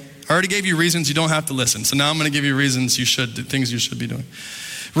 okay? I already gave you reasons you don't have to listen. So now I'm going to give you reasons things you should be doing.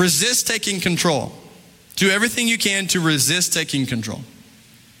 Resist taking control. Do everything you can to resist taking control.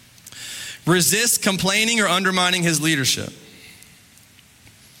 Resist complaining or undermining his leadership.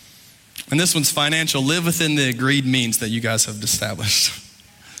 And this one's financial. Live within the agreed means that you guys have established.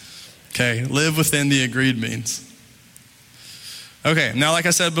 Okay, live within the agreed means. Okay, now like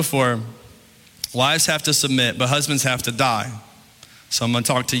I said before, wives have to submit, but husbands have to die. So I'm going to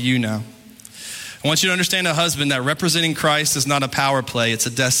talk to you now. I want you to understand, a husband, that representing Christ is not a power play, it's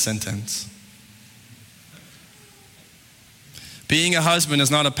a death sentence. Being a husband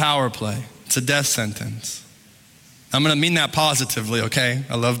is not a power play, it's a death sentence. I'm going to mean that positively, okay?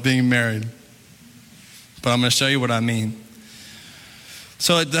 I love being married. But I'm going to show you what I mean.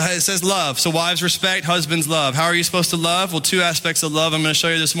 So it says love. So wives respect, husbands love. How are you supposed to love? Well, 2 aspects of love I'm going to show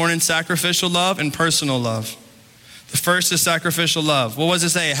you this morning: sacrificial love and personal love. The first is sacrificial love. What does it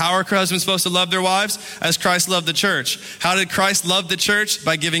say? How are husbands supposed to love their wives? As Christ loved the church. How did Christ love the church?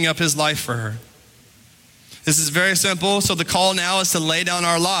 By giving up his life for her. This is very simple. So the call now is to lay down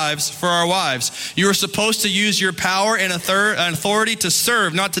our lives for our wives. You are supposed to use your power and authority to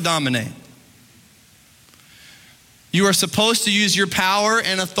serve, not to dominate. You are supposed to use your power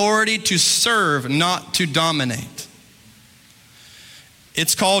and authority to serve, not to dominate.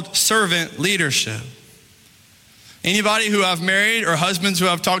 It's called servant leadership. Anybody who I've married or husbands who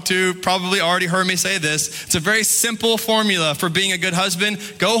I've talked to probably already heard me say this. It's a very simple formula for being a good husband.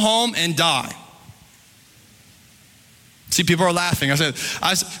 Go home and die. See, people are laughing. I said,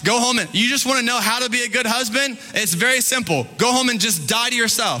 go home and you just want to know how to be a good husband? It's very simple. Go home and just die to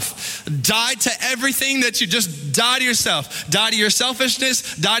yourself. Die to everything that you just die to yourself. Die to your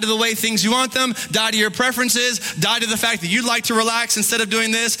selfishness. Die to the way things you want them. Die to your preferences. Die to the fact that you'd like to relax instead of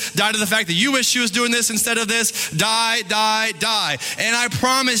doing this. Die to the fact that you wish you was doing this instead of this. Die, die, die. And I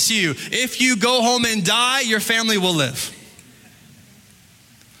promise you, if you go home and die, your family will live.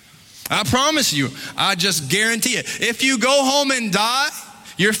 I promise you, I just guarantee it. If you go home and die,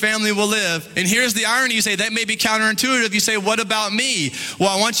 your family will live. And here's the irony. You say, that may be counterintuitive. You say, what about me? Well,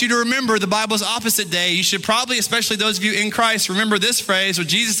 I want you to remember the Bible's opposite day. You should probably, especially those of you in Christ, remember this phrase where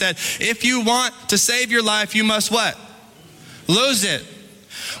Jesus said, if you want to save your life, you must what? Lose it.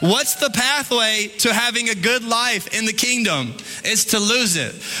 What's the pathway to having a good life in the kingdom? It's to lose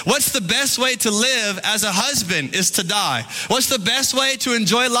it. What's the best way to live as a husband? Is to die. What's the best way to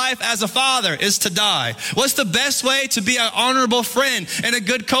enjoy life as a father? Is to die. What's the best way to be an honorable friend and a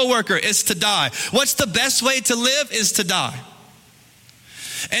good coworker? Is to die. What's the best way to live? Is to die.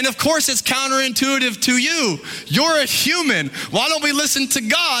 And of course, it's counterintuitive to you. You're a human. Why don't we listen to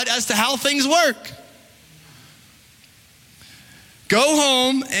God as to how things work? Go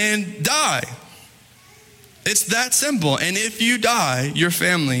home and die. It's that simple. And if you die, your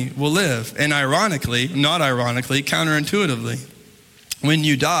family will live. And ironically, not ironically, counterintuitively, when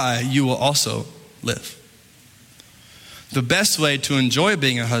you die, you will also live. The best way to enjoy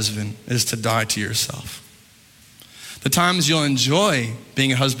being a husband is to die to yourself. The times you'll enjoy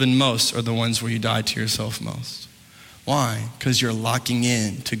being a husband most are the ones where you die to yourself most. Why? Because you're locking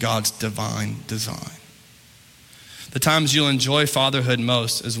in to God's divine design. The times you'll enjoy fatherhood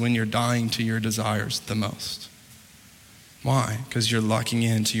most is when you're dying to your desires the most. Why? Because you're locking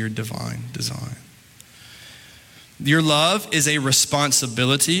into your divine design. Your love is a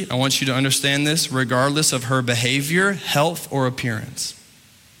responsibility. I want you to understand this, regardless of her behavior, health, or appearance.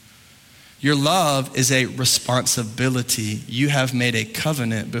 Your love is a responsibility. You have made a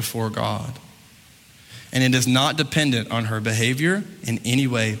covenant before God. And it is not dependent on her behavior in any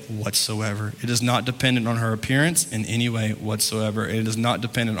way whatsoever. It is not dependent on her appearance in any way whatsoever. It is not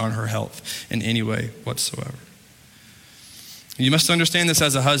dependent on her health in any way whatsoever. You must understand this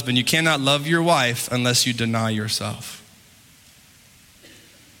as a husband. You cannot love your wife unless you deny yourself.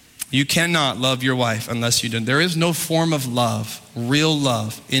 You cannot love your wife unless you do. There is no form of love, real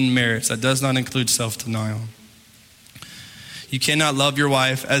love in marriage that does not include self-denial. You cannot love your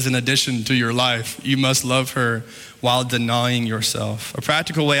wife as an addition to your life. You must love her while denying yourself. A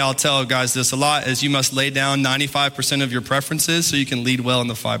practical way I'll tell guys this a lot is you must lay down 95% of your preferences so you can lead well in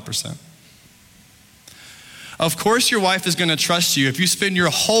the 5%. Of course your wife is going to trust you if you spend your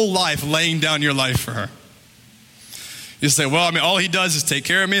whole life laying down your life for her. You say, well, I mean, all he does is take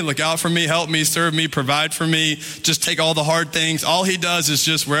care of me, look out for me, help me, serve me, provide for me, just take all the hard things. All he does is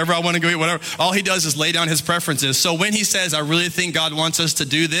just wherever I want to go eat, whatever. All he does is lay down his preferences. So when he says, I really think God wants us to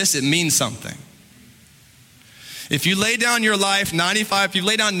do this, it means something. If you lay down your life, if you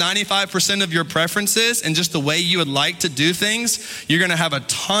lay down 95% of your preferences and just the way you would like to do things, you're going to have a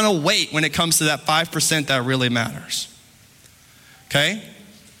ton of weight when it comes to that 5% that really matters. Okay?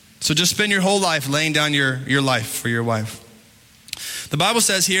 So just spend your whole life laying down your life for your wife. The Bible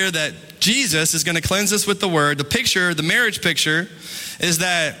says here that Jesus is going to cleanse us with the word. The marriage picture is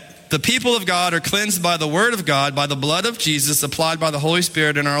that the people of God are cleansed by the word of God, by the blood of Jesus applied by the Holy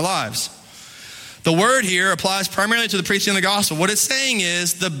Spirit in our lives. The word here applies primarily to the preaching of the gospel. What it's saying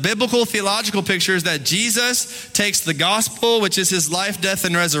is the biblical theological picture is that Jesus takes the gospel, which is his life, death,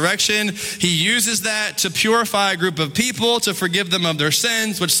 and resurrection. He uses that to purify a group of people, to forgive them of their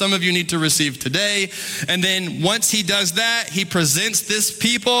sins, which some of you need to receive today. And then once he does that, he presents this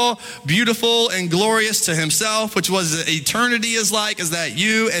people beautiful and glorious to himself, which was eternity is like, is that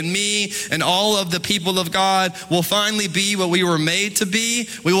you and me and all of the people of God will finally be what we were made to be.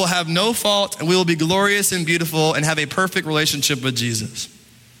 We will have no fault and we will be glorious and beautiful and have a perfect relationship with Jesus.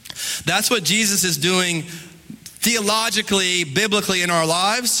 That's what Jesus is doing theologically, biblically in our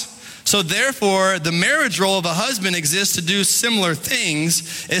lives. So therefore, the marriage role of a husband exists to do similar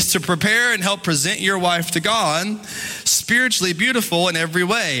things, is to prepare and help present your wife to God, spiritually beautiful in every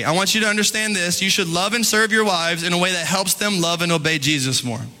way. I want you to understand this. You should love and serve your wives in a way that helps them love and obey Jesus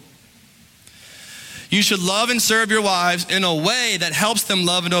more. You should love and serve your wives in a way that helps them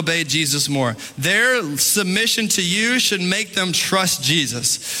love and obey Jesus more. Their submission to you should make them trust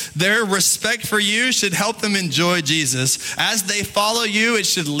Jesus. Their respect for you should help them enjoy Jesus. As they follow you, it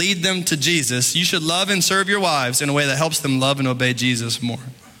should lead them to Jesus. You should love and serve your wives in a way that helps them love and obey Jesus more.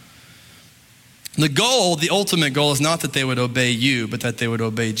 The goal, the ultimate goal, is not that they would obey you, but that they would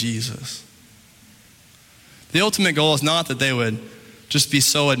obey Jesus. The ultimate goal is not that they would just be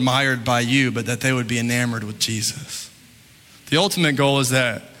so admired by you, but that they would be enamored with Jesus. The ultimate goal is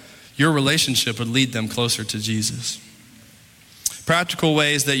that your relationship would lead them closer to Jesus. Practical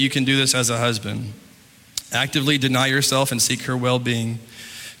ways that you can do this as a husband. Actively deny yourself and seek her well-being.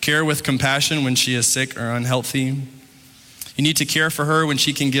 Care with compassion when she is sick or unhealthy. You need to care for her when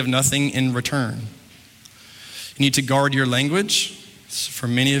she can give nothing in return. You need to guard your language. For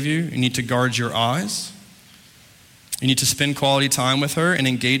many of you need to guard your eyes. You need to spend quality time with her and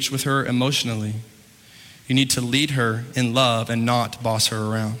engage with her emotionally. You need to lead her in love and not boss her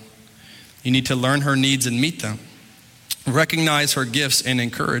around. You need to learn her needs and meet them. Recognize her gifts and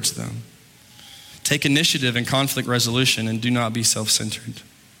encourage them. Take initiative in conflict resolution and do not be self-centered.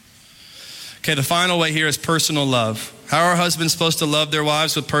 Okay, the final way here is personal love. How are husbands supposed to love their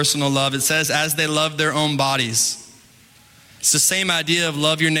wives with personal love? It says, as they love their own bodies. It's the same idea of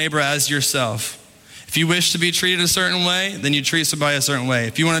love your neighbor as yourself. If you wish to be treated a certain way, then you treat somebody a certain way.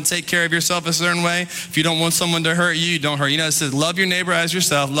 If you want to take care of yourself a certain way, if you don't want someone to hurt you, don't hurt. You know, it says love your neighbor as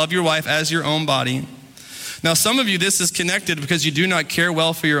yourself, love your wife as your own body. Now, some of you, this is connected because you do not care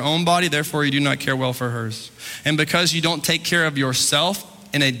well for your own body, therefore you do not care well for hers. And because you don't take care of yourself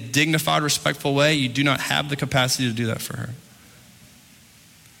in a dignified, respectful way, you do not have the capacity to do that for her.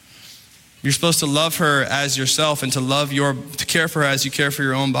 You're supposed to love her as yourself and to care for her as you care for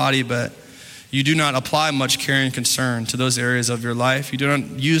your own body, but you do not apply much care and concern to those areas of your life. You do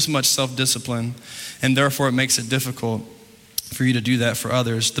not use much self-discipline, and therefore it makes it difficult for you to do that for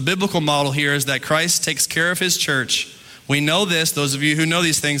others. The biblical model here is that Christ takes care of his church. We know this, those of you who know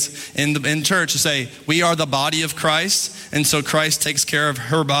these things in church, say, we are the body of Christ, and so Christ takes care of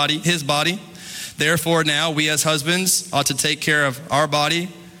her body, his body. Therefore now, we as husbands ought to take care of our body,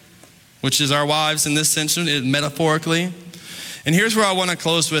 which is our wives in this sense, metaphorically. And here's where I want to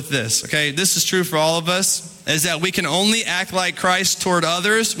close with this, okay? This is true for all of us, is that we can only act like Christ toward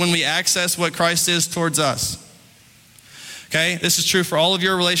others when we access what Christ is towards us. Okay, this is true for all of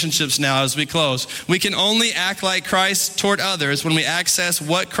your relationships now as we close. We can only act like Christ toward others when we access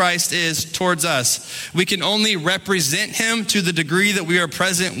what Christ is towards us. We can only represent him to the degree that we are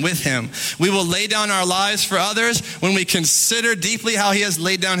present with him. We will lay down our lives for others when we consider deeply how he has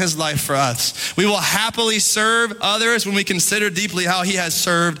laid down his life for us. We will happily serve others when we consider deeply how he has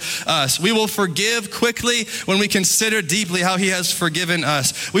served us. We will forgive quickly when we consider deeply how he has forgiven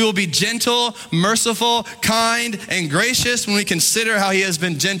us. We will be gentle, merciful, kind, and gracious when we consider how he has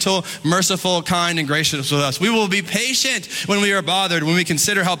been gentle, merciful, kind, and gracious with us. We will be patient when we are bothered, when we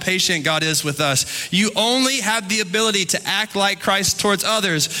consider how patient God is with us. You only have the ability to act like Christ towards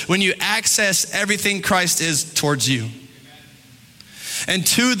others when you access everything Christ is towards you. And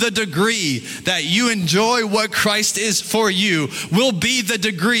to the degree that you enjoy what Christ is for you will be the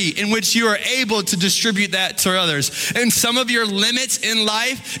degree in which you are able to distribute that to others. And some of your limits in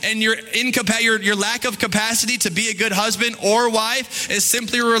life and your lack of capacity to be a good husband or wife is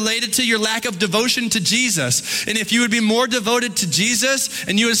simply related to your lack of devotion to Jesus. And if you would be more devoted to Jesus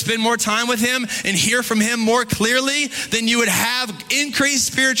and you would spend more time with him and hear from him more clearly, then you would have increased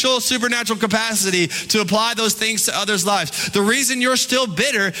spiritual, supernatural capacity to apply those things to others' lives. The reason you're still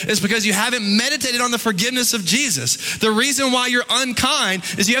bitter is because you haven't meditated on the forgiveness of Jesus. The reason why you're unkind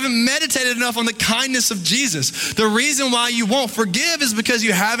is you haven't meditated enough on the kindness of Jesus. The reason why you won't forgive is because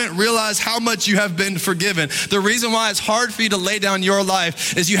you haven't realized how much you have been forgiven. The reason why it's hard for you to lay down your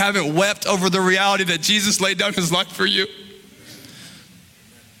life is you haven't wept over the reality that Jesus laid down his life for you.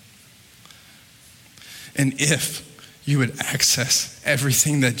 And if you would access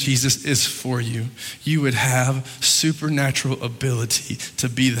everything that Jesus is for you, you would have supernatural ability to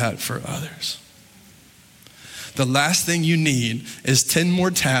be that for others. The last thing you need is 10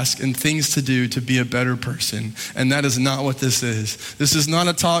 more tasks and things to do to be a better person. And that is not what this is. This is not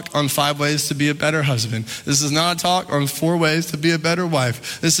a talk on 5 ways to be a better husband. This is not a talk on 4 ways to be a better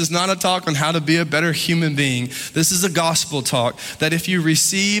wife. This is not a talk on how to be a better human being. This is a gospel talk that if you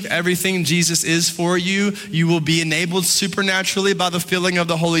receive everything Jesus is for you, you will be enabled supernaturally by the filling of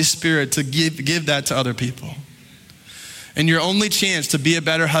the Holy Spirit to give that to other people. And your only chance to be a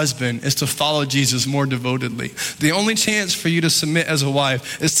better husband is to follow Jesus more devotedly. The only chance for you to submit as a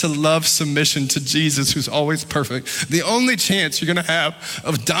wife is to love submission to Jesus, who's always perfect. The only chance you're going to have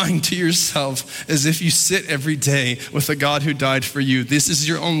of dying to yourself is if you sit every day with a God who died for you. This is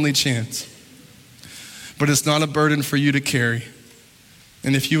your only chance. But it's not a burden for you to carry.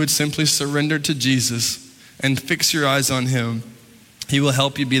 And if you would simply surrender to Jesus and fix your eyes on him, he will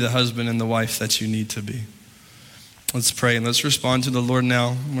help you be the husband and the wife that you need to be. Let's pray and let's respond to the Lord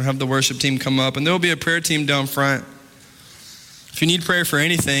now. We'll have the worship team come up and there will be a prayer team down front. If you need prayer for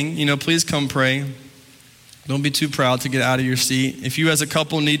anything, please come pray. Don't be too proud to get out of your seat. If you as a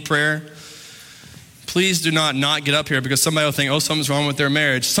couple need prayer, please do not get up here because somebody will think, oh, something's wrong with their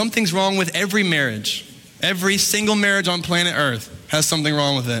marriage. Something's wrong with every marriage. Every single marriage on planet Earth has something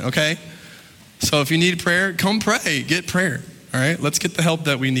wrong with it, okay? So if you need prayer, come pray. Get prayer, all right? Let's get the help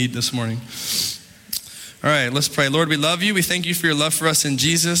that we need this morning. All right, let's pray. Lord, we love you. We thank you for your love for us in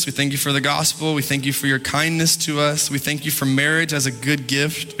Jesus. We thank you for the gospel. We thank you for your kindness to us. We thank you for marriage as a good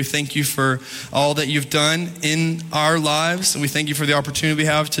gift. We thank you for all that you've done in our lives. And we thank you for the opportunity we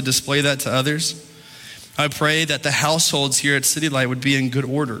have to display that to others. I pray that the households here at CityLight would be in good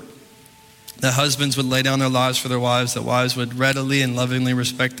order. That husbands would lay down their lives for their wives. That wives would readily and lovingly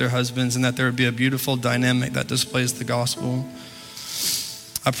respect their husbands. And that there would be a beautiful dynamic that displays the gospel.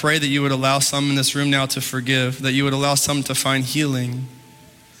 I pray that you would allow some in this room now to forgive, that you would allow some to find healing.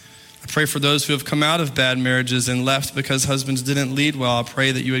 I pray for those who have come out of bad marriages and left because husbands didn't lead well. I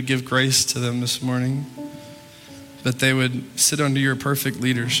pray that you would give grace to them this morning, that they would sit under your perfect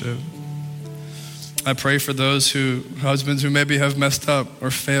leadership. I pray for those husbands who maybe have messed up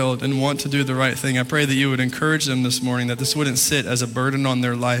or failed and want to do the right thing. I pray that you would encourage them this morning, that this wouldn't sit as a burden on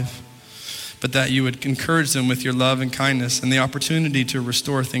their life, but that you would encourage them with your love and kindness and the opportunity to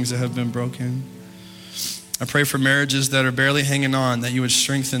restore things that have been broken. I pray for marriages that are barely hanging on, that you would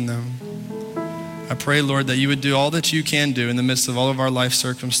strengthen them. I pray, Lord, that you would do all that you can do in the midst of all of our life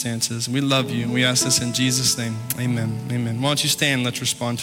circumstances. We love you, and we ask this in Jesus' name. Amen. Amen. Why don't you stand? Let's respond to